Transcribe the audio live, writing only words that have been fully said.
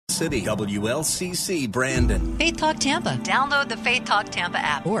City, WLCC Brandon. Faith Talk Tampa. Download the Faith Talk Tampa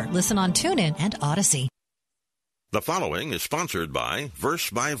app or listen on TuneIn and Odyssey. The following is sponsored by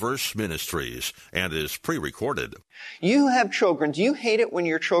Verse Ministries and is pre-recorded. You have children. Do you hate it when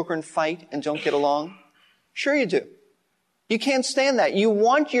your children fight and don't get along? Sure you do. You can't stand that. You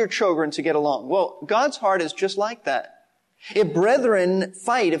want your children to get along. Well, God's heart is just like that. If brethren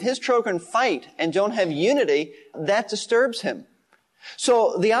fight, if his children fight and don't have unity, that disturbs him.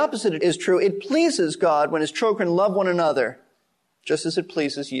 So the opposite is true. It pleases God when his children love one another, just as it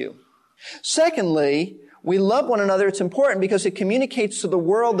pleases you. Secondly, we love one another. It's important because it communicates to the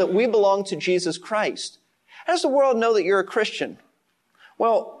world that we belong to Jesus Christ. How does the world know that you're a Christian?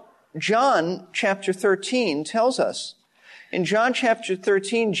 Well, John chapter 13 tells us. In John chapter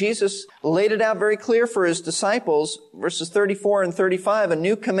 13, Jesus laid it out very clear for his disciples, verses 34 and 35, "A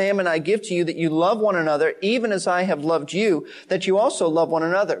new commandment I give to you, that you love one another, even as I have loved you, that you also love one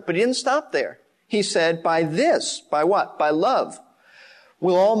another." But he didn't stop there. He said, by this, by what? By love.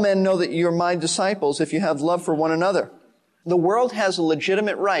 "Will all men know that you're my disciples if you have love for one another?" The world has a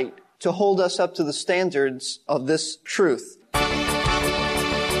legitimate right to hold us up to the standards of this truth.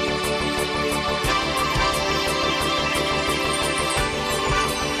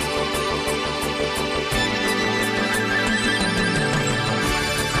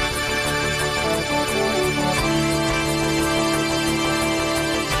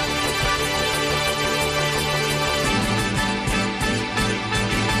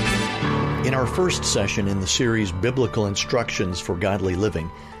 In our first session in the series Biblical Instructions for Godly Living,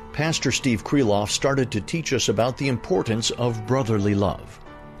 Pastor Steve Kreloff started to teach us about the importance of brotherly love.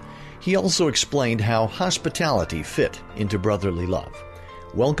 He also explained how hospitality fit into brotherly love.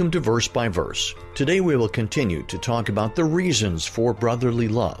 Welcome to Verse by Verse. Today we will continue to talk about the reasons for brotherly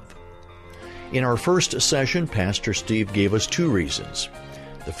love. In our first session, Pastor Steve gave us two reasons.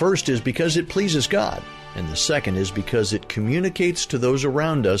 The first is because it pleases God, and the second is because it communicates to those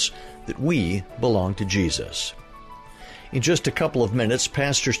around us that we belong to Jesus. In just a couple of minutes,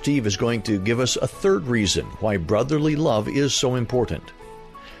 Pastor Steve is going to give us a third reason why brotherly love is so important.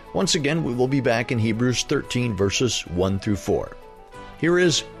 Once again, we will be back in Hebrews 13, verses 1 through 4. Here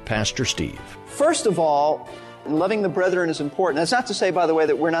is Pastor Steve. First of all, loving the brethren is important. That's not to say, by the way,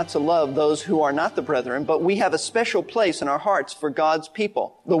 that we're not to love those who are not the brethren, but we have a special place in our hearts for God's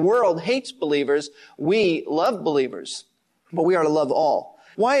people. The world hates believers. We love believers, but we are to love all.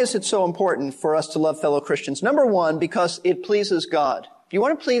 Why is it so important for us to love fellow Christians? Number one, because it pleases God. If you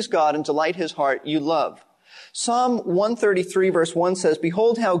want to please God and delight his heart, you love. Psalm 133 verse 1 says,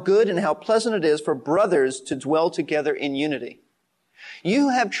 "Behold how good and how pleasant it is for brothers to dwell together in unity." You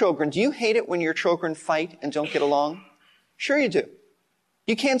have children. Do you hate it when your children fight and don't get along? Sure you do.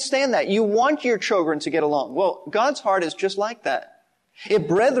 You can't stand that. You want your children to get along. Well, God's heart is just like that. If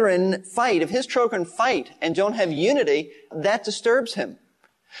brethren fight, if his children fight and don't have unity, that disturbs him.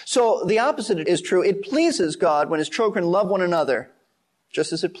 So the opposite is true. It pleases God when his children love one another,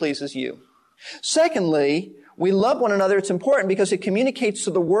 just as it pleases you. Secondly, we love one another. It's important because it communicates to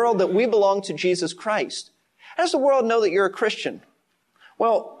the world that we belong to Jesus Christ. How does the world know that you're a Christian?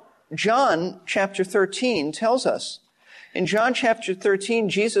 Well, John chapter 13 tells us. In John chapter 13,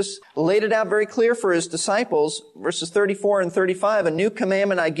 Jesus laid it out very clear for his disciples, verses 34 and 35, "A new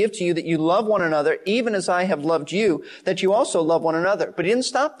commandment I give to you, that you love one another, even as I have loved you, that you also love one another." But he didn't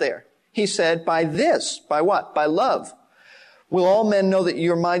stop there. He said, by this, by what? By love. "Will all men know that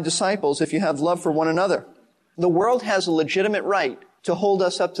you're my disciples if you have love for one another?" The world has a legitimate right to hold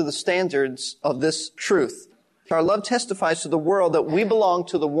us up to the standards of this truth. Our love testifies to the world that we belong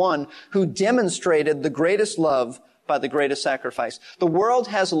to the one who demonstrated the greatest love by the greatest sacrifice. The world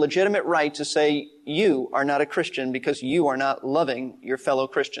has a legitimate right to say you are not a Christian because you are not loving your fellow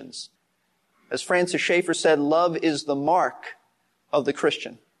Christians. As Francis Schaeffer said, love is the mark of the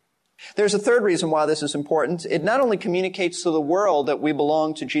Christian. There's a third reason why this is important. It not only communicates to the world that we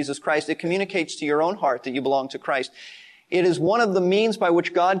belong to Jesus Christ, it communicates to your own heart that you belong to Christ. It is one of the means by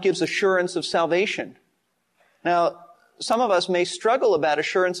which God gives assurance of salvation. Now, some of us may struggle about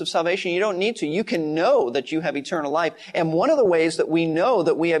assurance of salvation. You don't need to. You can know that you have eternal life. And one of the ways that we know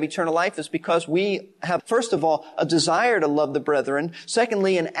that we have eternal life is because we have, first of all, a desire to love the brethren.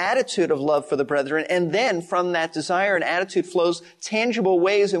 Secondly, an attitude of love for the brethren. And then from that desire and attitude flows tangible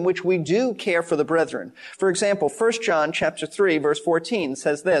ways in which we do care for the brethren. For example, 1 John chapter 3, verse 14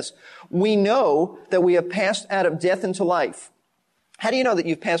 says this, "We know that we have passed out of death into life." How do you know that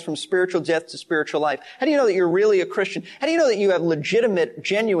you've passed from spiritual death to spiritual life? How do you know that you're really a Christian? How do you know that you have legitimate,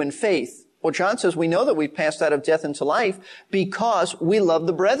 genuine faith? Well, John says we know that we've passed out of death into life because we love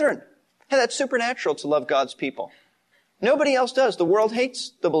the brethren. Hey, that's supernatural to love God's people. Nobody else does. The world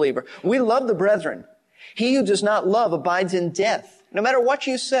hates the believer. We love the brethren. He who does not love abides in death. No matter what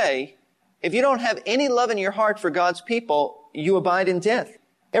you say, if you don't have any love in your heart for God's people, you abide in death.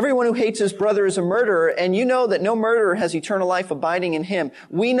 Everyone who hates his brother is a murderer, and you know that no murderer has eternal life abiding in him.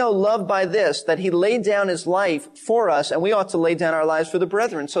 We know love by this, that he laid down his life for us, and we ought to lay down our lives for the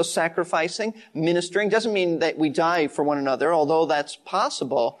brethren. So sacrificing, ministering, doesn't mean that we die for one another, although that's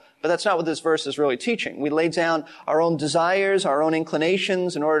possible, but that's not what this verse is really teaching. We lay down our own desires, our own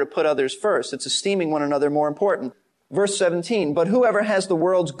inclinations in order to put others first. It's esteeming one another more important. Verse 17, but whoever has the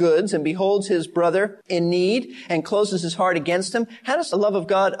world's goods and beholds his brother in need and closes his heart against him, how does the love of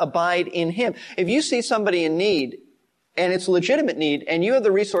God abide in him? If you see somebody in need, and it's a legitimate need, and you have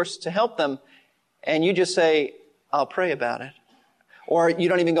the resources to help them, and you just say, I'll pray about it, or you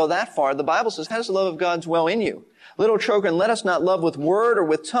don't even go that far, the Bible says, how does the love of God dwell in you? Little children, let us not love with word or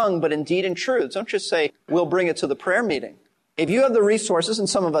with tongue, but in deed and truth. Don't just say, we'll bring it to the prayer meeting. If you have the resources, and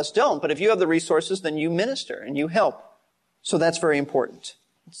some of us don't, but if you have the resources, then you minister and you help. So that's very important.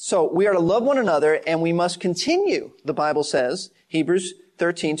 So we are to love one another, and we must continue, the Bible says, Hebrews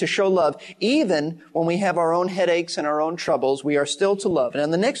 13, to show love. Even when we have our own headaches and our own troubles, we are still to love. And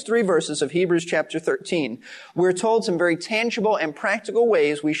in the next 3 verses of Hebrews chapter 13, we're told some very tangible and practical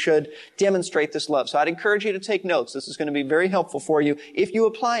ways we should demonstrate this love. So I'd encourage you to take notes. This is going to be very helpful for you if you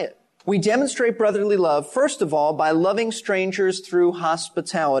apply it. We demonstrate brotherly love, first of all, by loving strangers through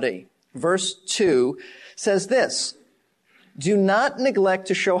hospitality. Verse 2 says this, do not neglect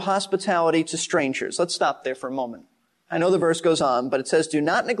to show hospitality to strangers. Let's stop there for a moment. I know the verse goes on, but it says, do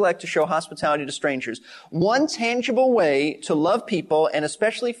not neglect to show hospitality to strangers. One tangible way to love people, and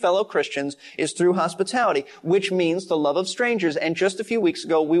especially fellow Christians, is through hospitality, which means the love of strangers. And just a few weeks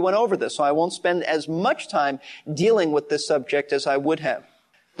ago, we went over this, so I won't spend as much time dealing with this subject as I would have.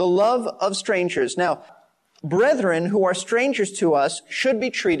 The love of strangers. Now, brethren who are strangers to us should be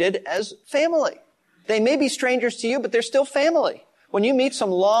treated as family. They may be strangers to you, but they're still family. When you meet some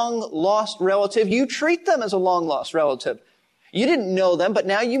long-lost relative, you treat them as a long-lost relative. You didn't know them, but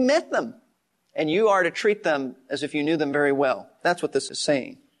now you met them. And you are to treat them as if you knew them very well. That's what this is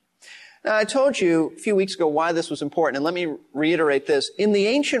saying. Now, I told you a few weeks ago why this was important, and let me reiterate this. In the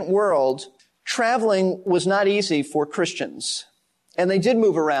ancient world, traveling was not easy for Christians. And they did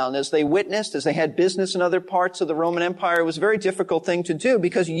move around as they witnessed, as they had business in other parts of the Roman Empire. It was a very difficult thing to do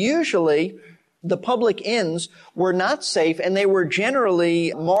because usually the public inns were not safe and they were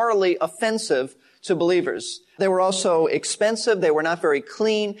generally morally offensive to believers. They were also expensive, they were not very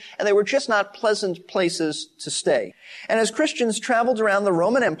clean, and they were just not pleasant places to stay. And as Christians traveled around the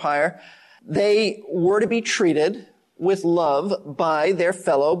Roman Empire, they were to be treated with love by their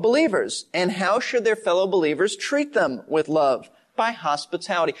fellow believers. And how should their fellow believers treat them with love? By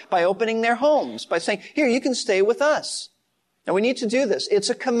hospitality, by opening their homes, by saying, here, you can stay with us. Now, we need to do this. It's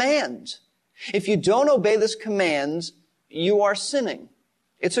a command. If you don't obey this command, you are sinning.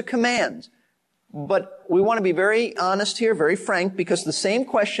 It's a command. But we want to be very honest here, very frank, because the same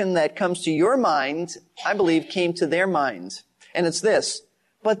question that comes to your mind, I believe, came to their mind. And it's this,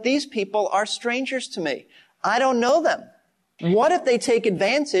 but these people are strangers to me. I don't know them. What if they take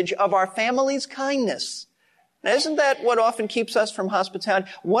advantage of our family's kindness? Now, isn't that what often keeps us from hospitality?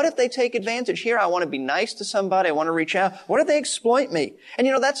 What if they take advantage? Here, I want to be nice to somebody. I want to reach out. What if they exploit me? And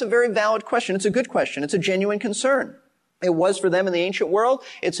that's a very valid question. It's a good question. It's a genuine concern. It was for them in the ancient world.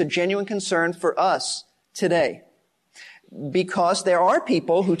 It's a genuine concern for us today. Because there are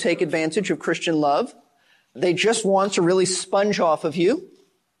people who take advantage of Christian love. They just want to really sponge off of you.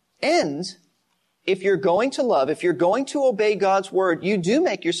 And if you're going to love, if you're going to obey God's word, you do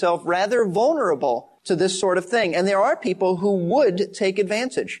make yourself rather vulnerable to this sort of thing. And there are people who would take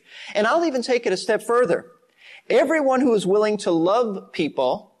advantage. And I'll even take it a step further. Everyone who is willing to love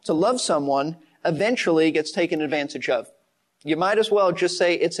people, to love someone, eventually gets taken advantage of. You might as well just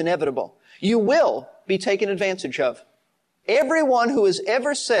say it's inevitable. You will be taken advantage of. Everyone who has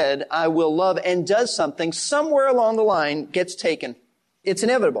ever said, I will love, and does something, somewhere along the line gets taken. It's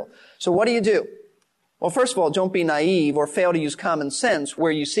inevitable. So what do? Well, first of all, don't be naive or fail to use common sense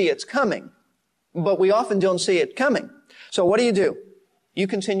where you see it's coming. But we often don't see it coming. So what do? You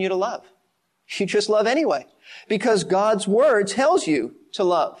continue to love. You just love anyway. Because God's word tells you to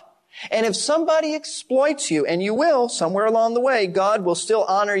love. And if somebody exploits you, and you will, somewhere along the way, God will still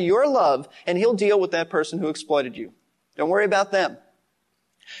honor your love, and He'll deal with that person who exploited you. Don't worry about them.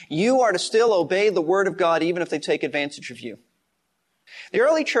 You are to still obey the word of God even if they take advantage of you. The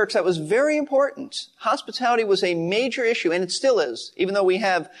early church, that was very important. Hospitality was a major issue, and it still is, even though we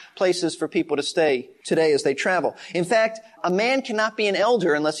have places for people to stay today as they travel. In fact, a man cannot be an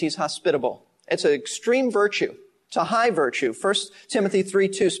elder unless he's hospitable. It's an extreme virtue to high virtue. 1 Timothy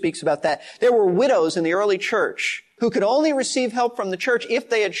 3:2 speaks about that. There were widows in the early church who could only receive help from the church if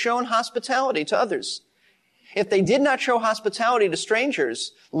they had shown hospitality to others. If they did not show hospitality to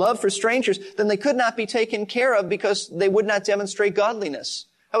strangers, love for strangers, then they could not be taken care of because they would not demonstrate godliness.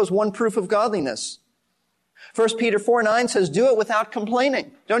 That was one proof of godliness. 1 Peter 4:9 says, do it without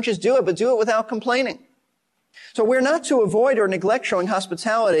complaining. Don't just do it, but do it without complaining. So we're not to avoid or neglect showing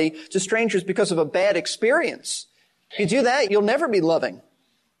hospitality to strangers because of a bad experience. If you do that, you'll never be loving.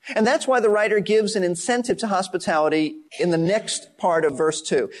 And that's why the writer gives an incentive to hospitality in the next part of verse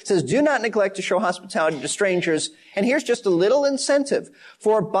 2. It says, do not neglect to show hospitality to strangers. And here's just a little incentive.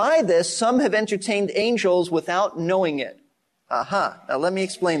 For by this some have entertained angels without knowing it. Now let me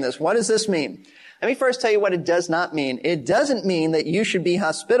explain this. What does this mean? Let me first tell you what it does not mean. It doesn't mean that you should be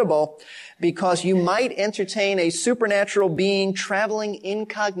hospitable because you might entertain a supernatural being traveling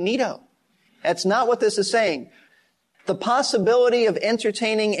incognito. That's not what this is saying. The possibility of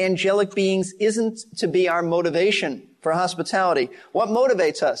entertaining angelic beings isn't to be our motivation for hospitality. What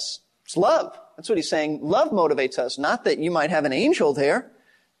motivates us? It's love. That's what he's saying. Love motivates us, not that you might have an angel there.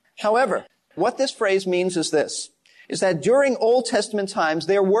 However, what this phrase means is this, is that during Old Testament times,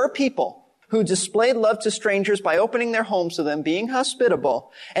 there were people who displayed love to strangers by opening their homes to them, being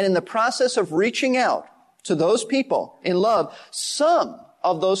hospitable, and in the process of reaching out to those people in love, some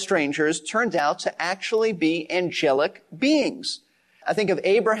of those strangers turned out to actually be angelic beings. I think of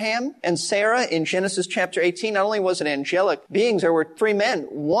Abraham and Sarah in Genesis chapter 18. Not only was it angelic beings, there were 3 men.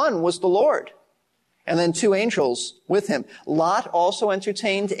 One was the Lord, and then 2 angels with him. Lot also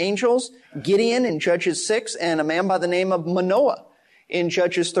entertained angels, Gideon in Judges 6, and a man by the name of Manoah in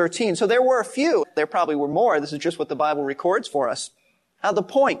Judges 13. So there were a few. There probably were more. This is just what the Bible records for us. Now, the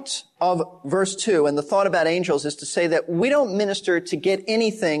point of verse 2 and the thought about angels is to say that we don't minister to get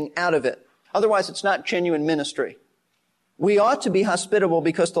anything out of it. Otherwise, it's not genuine ministry. We ought to be hospitable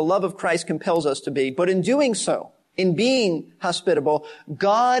because the love of Christ compels us to be. But in doing so, in being hospitable,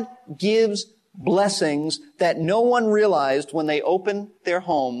 God gives blessings that no one realized when they opened their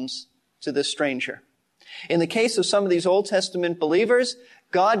homes to this stranger. In the case of some of these Old Testament believers,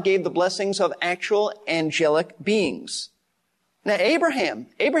 God gave the blessings of actual angelic beings. Now, Abraham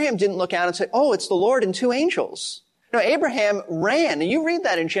didn't look out and say, oh, it's the Lord and 2 angels. No, Abraham ran, and you read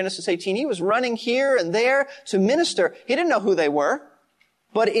that in Genesis 18. He was running here and there to minister. He didn't know who they were.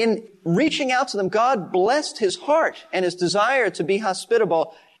 But in reaching out to them, God blessed his heart and his desire to be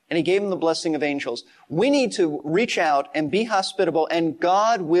hospitable, and he gave him the blessing of angels. We need to reach out and be hospitable, and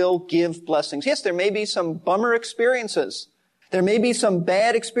God will give blessings. Yes, there may be some bummer experiences. There may be some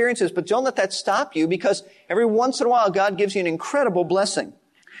bad experiences, but don't let that stop you, because every once in a while, God gives you an incredible blessing.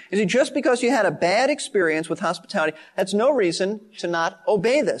 You see, just because you had a bad experience with hospitality, that's no reason to not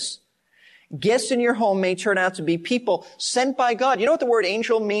obey this. Guests in your home may turn out to be people sent by God. You know what the word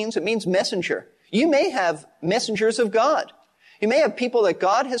angel means? It means messenger. You may have messengers of God. You may have people that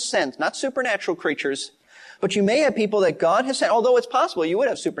God has sent, not supernatural creatures, but you may have people that God has sent, although it's possible you would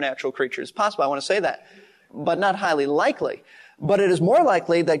have supernatural creatures. It's possible, I want to say that, but not highly likely. But it is more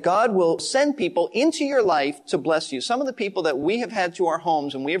likely that God will send people into your life to bless you. Some of the people that we have had to our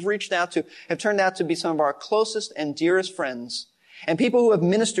homes and we have reached out to have turned out to be some of our closest and dearest friends, and people who have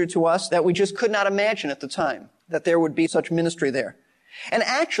ministered to us that we just could not imagine at the time that there would be such ministry there. And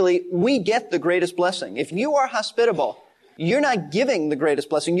actually, we get the greatest blessing. If you are hospitable, you're not giving the greatest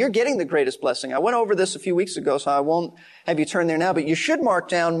blessing. You're getting the greatest blessing. I went over this a few weeks ago, so I won't have you turn there now, but you should mark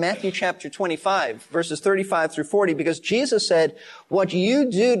down Matthew chapter 25, verses 35 through 40, because Jesus said, what you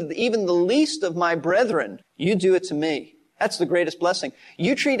do to even the least of my brethren, you do it to me. That's the greatest blessing.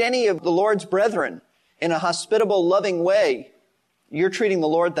 You treat any of the Lord's brethren in a hospitable, loving way, you're treating the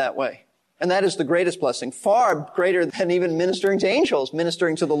Lord that way. And that is the greatest blessing, far greater than even ministering to angels,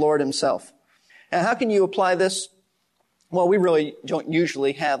 ministering to the Lord himself. Now, how can you apply this? Well, we really don't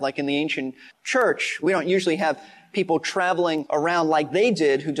usually have, like in the ancient church, we don't usually have people traveling around like they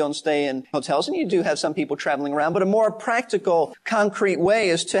did who don't stay in hotels. And you do have some people traveling around, but a more practical, concrete way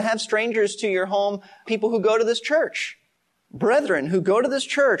is to have strangers to your home, people who go to this church, brethren who go to this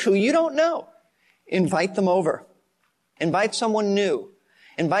church who you don't know. Invite them over. Invite someone new.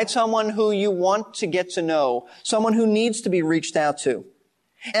 Invite someone who you want to get to know, someone who needs to be reached out to.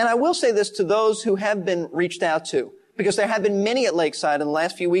 And I will say this to those who have been reached out to, because there have been many at Lakeside in the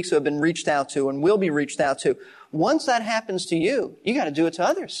last few weeks who have been reached out to and will be reached out to. Once that happens to you, you got to do it to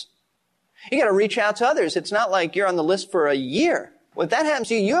others. You got to reach out to others. It's not like you're on the list for a year. When that happens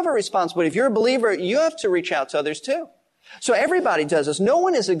to you, you have a responsibility. If you're a believer, you have to reach out to others too. So everybody does this. No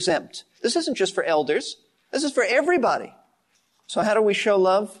one is exempt. This isn't just for elders. This is for everybody. So how do we show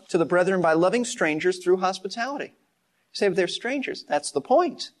love to the brethren? By loving strangers through hospitality. Say, but they're strangers. That's the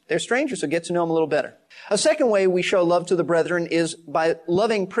point. They're strangers, so get to know them a little better. A second way we show love to the brethren is by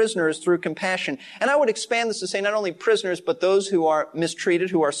loving prisoners through compassion. And I would expand this to say not only prisoners, but those who are mistreated,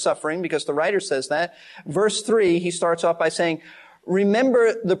 who are suffering, because the writer says that. Verse 3, he starts off by saying,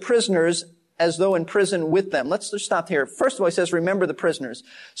 remember the prisoners as though in prison with them. Let's just stop here. First of all, he says, remember the prisoners.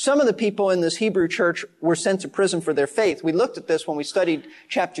 Some of the people in this Hebrew church were sent to prison for their faith. We looked at this when we studied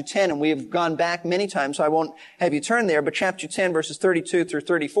chapter 10, and we have gone back many times, so I won't have you turn there, but chapter 10, verses 32 through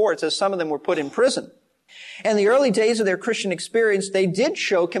 34, it says some of them were put in prison. And the early days of their Christian experience, they did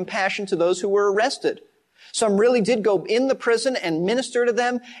show compassion to those who were arrested. Some really did go in the prison and minister to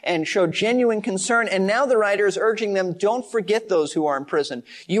them and show genuine concern. And now the writer is urging them, don't forget those who are in prison.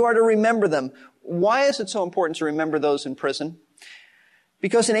 You are to remember them. Why is it so important to remember those in prison?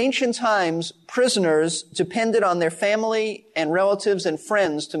 Because in ancient times, prisoners depended on their family and relatives and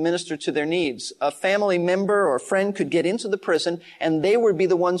friends to minister to their needs. A family member or friend could get into the prison, and they would be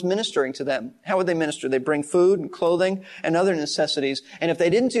the ones ministering to them. How would they minister? They'd bring food and clothing and other necessities. And if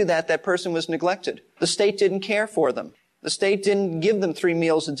they didn't do that, that person was neglected. The state didn't care for them. The state didn't give them 3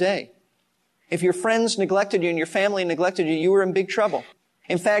 meals a day. If your friends neglected you and your family neglected you, you were in big trouble.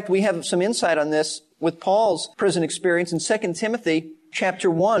 In fact, we have some insight on this with Paul's prison experience in 2 Timothy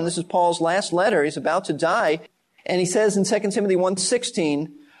chapter 1. This is Paul's last letter. He's about to die. And he says in 2 Timothy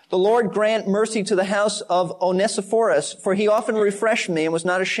 1:16, the Lord grant mercy to the house of Onesiphorus, for he often refreshed me and was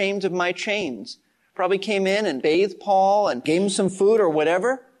not ashamed of my chains. Probably came in and bathed Paul and gave him some food or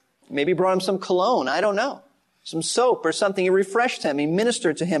whatever. Maybe brought him some cologne. I don't know. Some soap or something. He refreshed him. He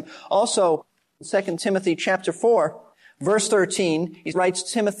ministered to him. Also, 2 Timothy chapter 4, verse 13, he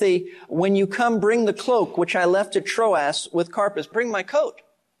writes, Timothy, when you come, bring the cloak which I left at Troas with Carpus. Bring my coat.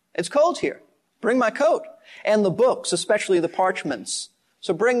 It's cold here. Bring my coat. And the books, especially the parchments.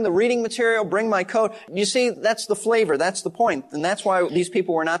 So bring the reading material, bring my coat. You see, that's the flavor. That's the point. And that's why these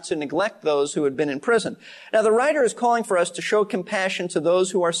people were not to neglect those who had been in prison. Now, the writer is calling for us to show compassion to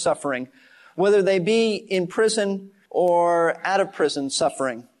those who are suffering, whether they be in prison or out of prison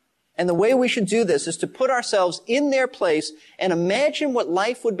suffering. And the way we should do this is to put ourselves in their place and imagine what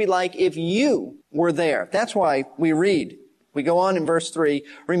life would be like if you were there. That's why we read. We go on in verse 3,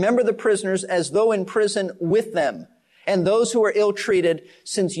 remember the prisoners as though in prison with them, and those who are ill-treated,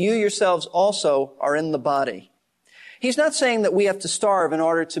 since you yourselves also are in the body. He's not saying that we have to starve in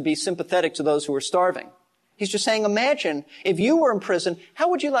order to be sympathetic to those who are starving. He's just saying, imagine if you were in prison, how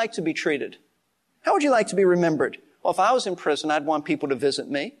would you like to be treated? How would you like to be remembered? Well, if I was in prison, I'd want people to visit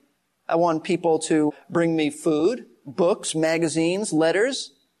me. I want people to bring me food, books, magazines,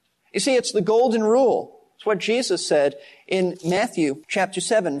 letters. You see, it's the golden rule. It's what Jesus said in Matthew chapter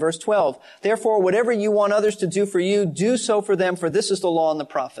 7, verse 12. Therefore, whatever you want others to do for you, do so for them, for this is the law and the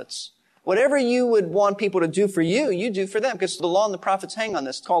prophets. Whatever you would want people to do for you, you do for them, because the law and the prophets hang on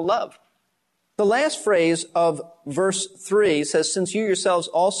this. It's called love. The last phrase of verse 3 says, since you yourselves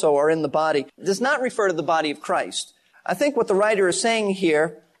also are in the body, does not refer to the body of Christ. I think what the writer is saying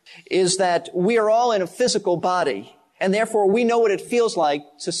here is that we are all in a physical body, and therefore we know what it feels like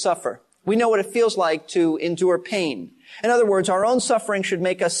to suffer. We know what it feels like to endure pain. In other words, our own suffering should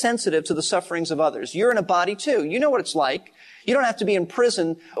make us sensitive to the sufferings of others. You're in a body too. You know what it's like. You don't have to be in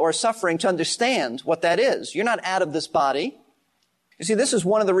prison or suffering to understand what that is. You're not out of this body. You see, this is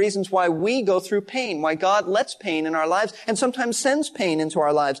one of the reasons why we go through pain, why God lets pain in our lives and sometimes sends pain into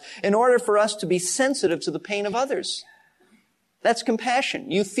our lives in order for us to be sensitive to the pain of others. That's compassion.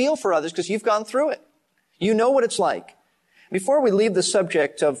 You feel for others because you've gone through it. You know what it's like. Before we leave the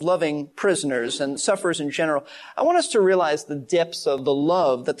subject of loving prisoners and sufferers in general, I want us to realize the depths of the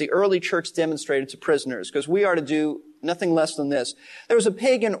love that the early church demonstrated to prisoners, because we are to do nothing less than this. There was a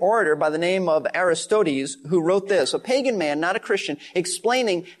pagan orator by the name of Aristodes who wrote this, a pagan man, not a Christian,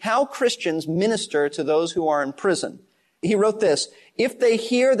 explaining how Christians minister to those who are in prison. He wrote this, if they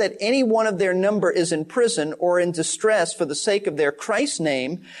hear that any one of their number is in prison or in distress for the sake of their Christ's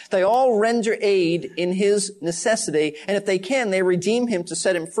name, they all render aid in his necessity, and if they can, they redeem him to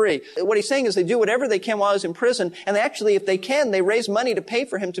set him free. What he's saying is they do whatever they can while he's in prison, and actually, if they can, they raise money to pay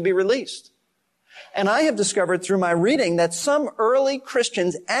for him to be released. And I have discovered through my reading that some early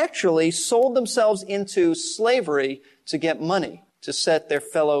Christians actually sold themselves into slavery to get money to set their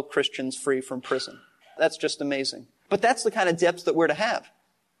fellow Christians free from prison. That's just amazing. But that's the kind of depth that we're to have.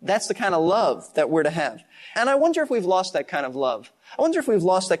 That's the kind of love that we're to have. And I wonder if we've lost that kind of love. I wonder if we've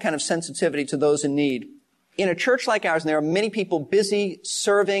lost that kind of sensitivity to those in need. In a church like ours, and there are many people busy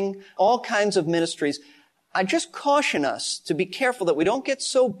serving all kinds of ministries, I just caution us to be careful that we don't get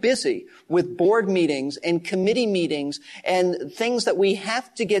so busy with board meetings and committee meetings and things that we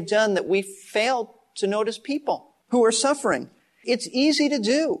have to get done that we fail to notice people. who are suffering. It's easy to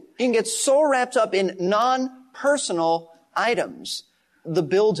do. You can get so wrapped up in non-personal items, the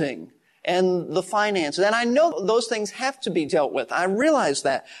building and the finances. And I know those things have to be dealt with. I realize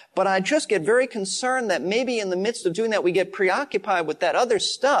that. But I just get very concerned that maybe in the midst of doing that, we get preoccupied with that other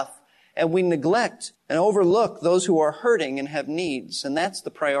stuff and we neglect and overlook those who are hurting and have needs. And that's the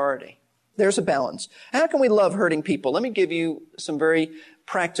priority. There's a balance. How can we love hurting people? Let me give you some very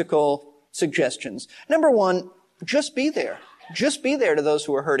practical suggestions. Number one, just be there. Just be there to those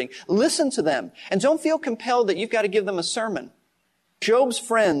who are hurting. Listen to them. And don't feel compelled that you've got to give them a sermon. Job's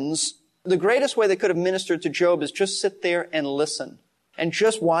friends, the greatest way they could have ministered to Job is just sit there and listen. And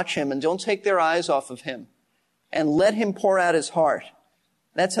just watch him and don't take their eyes off of him. And let him pour out his heart.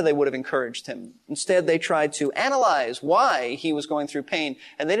 That's how they would have encouraged him. Instead, they tried to analyze why he was going through pain,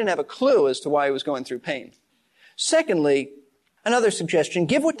 and they didn't have a clue as to why he was going through pain. Secondly, another suggestion,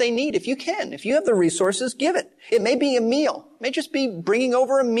 give what they need if you can. If you have the resources, give it. It may be a meal. It may just be bringing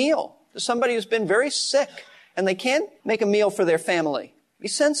over a meal to somebody who's been very sick, and they can't make a meal for their family. Be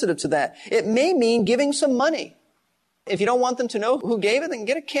sensitive to that. It may mean giving some money. If you don't want them to know who gave it, then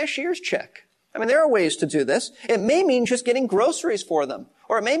get a cashier's check. I mean, there are ways to do this. It may mean just getting groceries for them,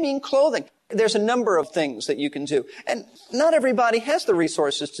 or it may mean clothing. There's a number of things that you can do. And not everybody has the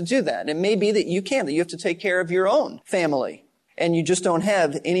resources to do that. It may be that you can, that you have to take care of your own family, and you just don't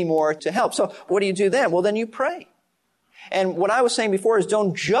have any more to help. So what do you do then? Well, then you pray. And what I was saying before is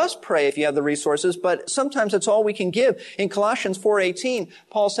don't just pray if you have the resources, but sometimes that's all we can give. In Colossians 4:18,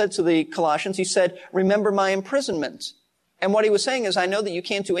 Paul said to the Colossians, he said, remember my imprisonment. And what he was saying is, I know that you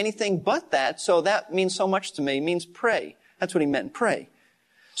can't do anything but that, so that means so much to me. It means pray. That's what he meant, pray.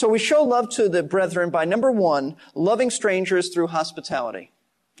 So we show love to the brethren by, number one, loving strangers through hospitality.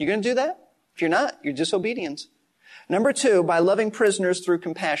 You going to do that? If you're not, you're disobedient. Number two, by loving prisoners through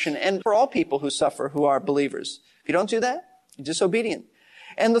compassion, and for all people who suffer, who are believers. If you don't do that, you're disobedient.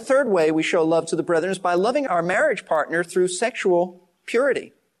 And the third way we show love to the brethren is by loving our marriage partner through sexual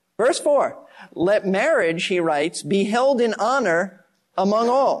purity. Verse 4, let marriage, he writes, be held in honor among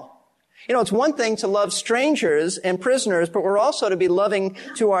all. You know, it's one thing to love strangers and prisoners, but we're also to be loving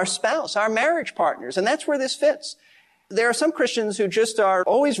to our spouse, our marriage partners, and that's where this fits. There are some Christians who just are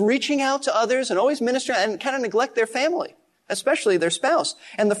always reaching out to others and always ministering and kind of neglect their family, especially their spouse.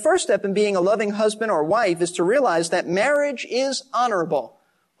 And the first step in being a loving husband or wife is to realize that marriage is honorable.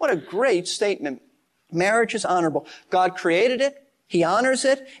 What a great statement. Marriage is honorable. God created it. He honors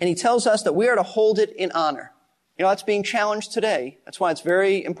it, and he tells us that we are to hold it in honor. You know, that's being challenged today. That's why it's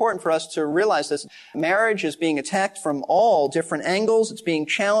very important for us to realize this. Marriage is being attacked from all different angles. It's being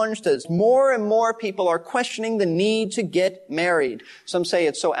challenged as more and more people are questioning the need to get married. Some say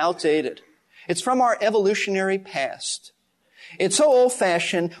it's so outdated. It's from our evolutionary past. It's so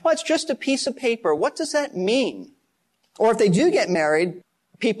old-fashioned. Well, it's just a piece of paper. What does that mean? Or if they do get married,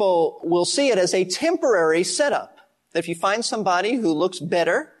 people will see it as a temporary setup. If you find somebody who looks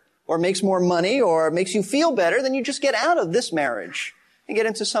better or makes more money or makes you feel better, then you just get out of this marriage and get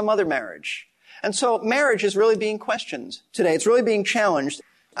into some other marriage. And so marriage is really being questioned today. It's really being challenged.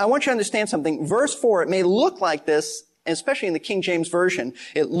 I want you to understand something. Verse 4, it may look like this, especially in the King James Version,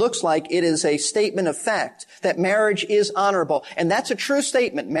 it looks like it is a statement of fact that marriage is honorable. And that's a true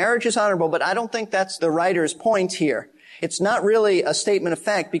statement. Marriage is honorable, but I don't think that's the writer's point here. It's not really a statement of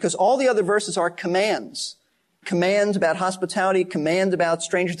fact because all the other verses are commands. Commands about hospitality, command about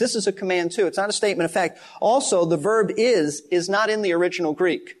strangers. This is a command too. It's not a statement of fact. Also, the verb is not in the original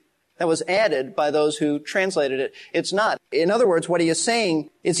Greek. That was added by those who translated it. It's not. In other words, what he is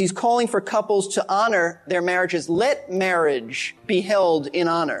saying is he's calling for couples to honor their marriages. Let marriage be held in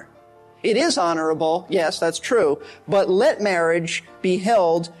honor. It is honorable. Yes, that's true. But let marriage be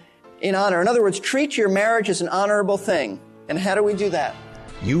held in honor. In other words, treat your marriage as an honorable thing. And how do we do that?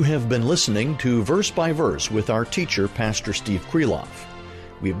 You have been listening to Verse by Verse with our teacher, Pastor Steve Kreloff.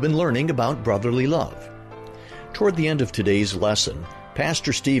 We've been learning about brotherly love. Toward the end of today's lesson,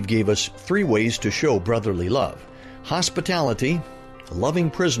 Pastor Steve gave us 3 ways to show brotherly love: hospitality, loving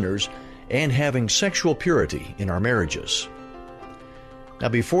prisoners, and having sexual purity in our marriages. Now,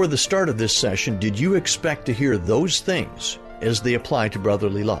 before the start of this session, did you expect to hear those things as they apply to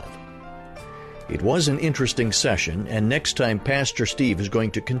brotherly love? It was an interesting session, and next time Pastor Steve is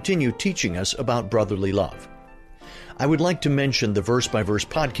going to continue teaching us about brotherly love. I would like to mention the Verse by Verse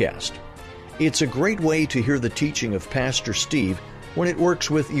podcast. It's a great way to hear the teaching of Pastor Steve when it works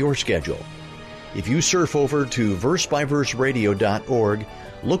with your schedule. If you surf over to versebyverseradio.org,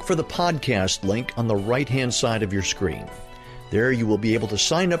 look for the podcast link on the right-hand side of your screen. There you will be able to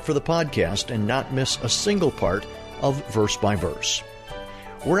sign up for the podcast and not miss a single part of Verse by Verse.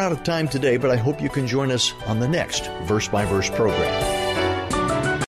 We're out of time today, but I hope you can join us on the next Verse by Verse program.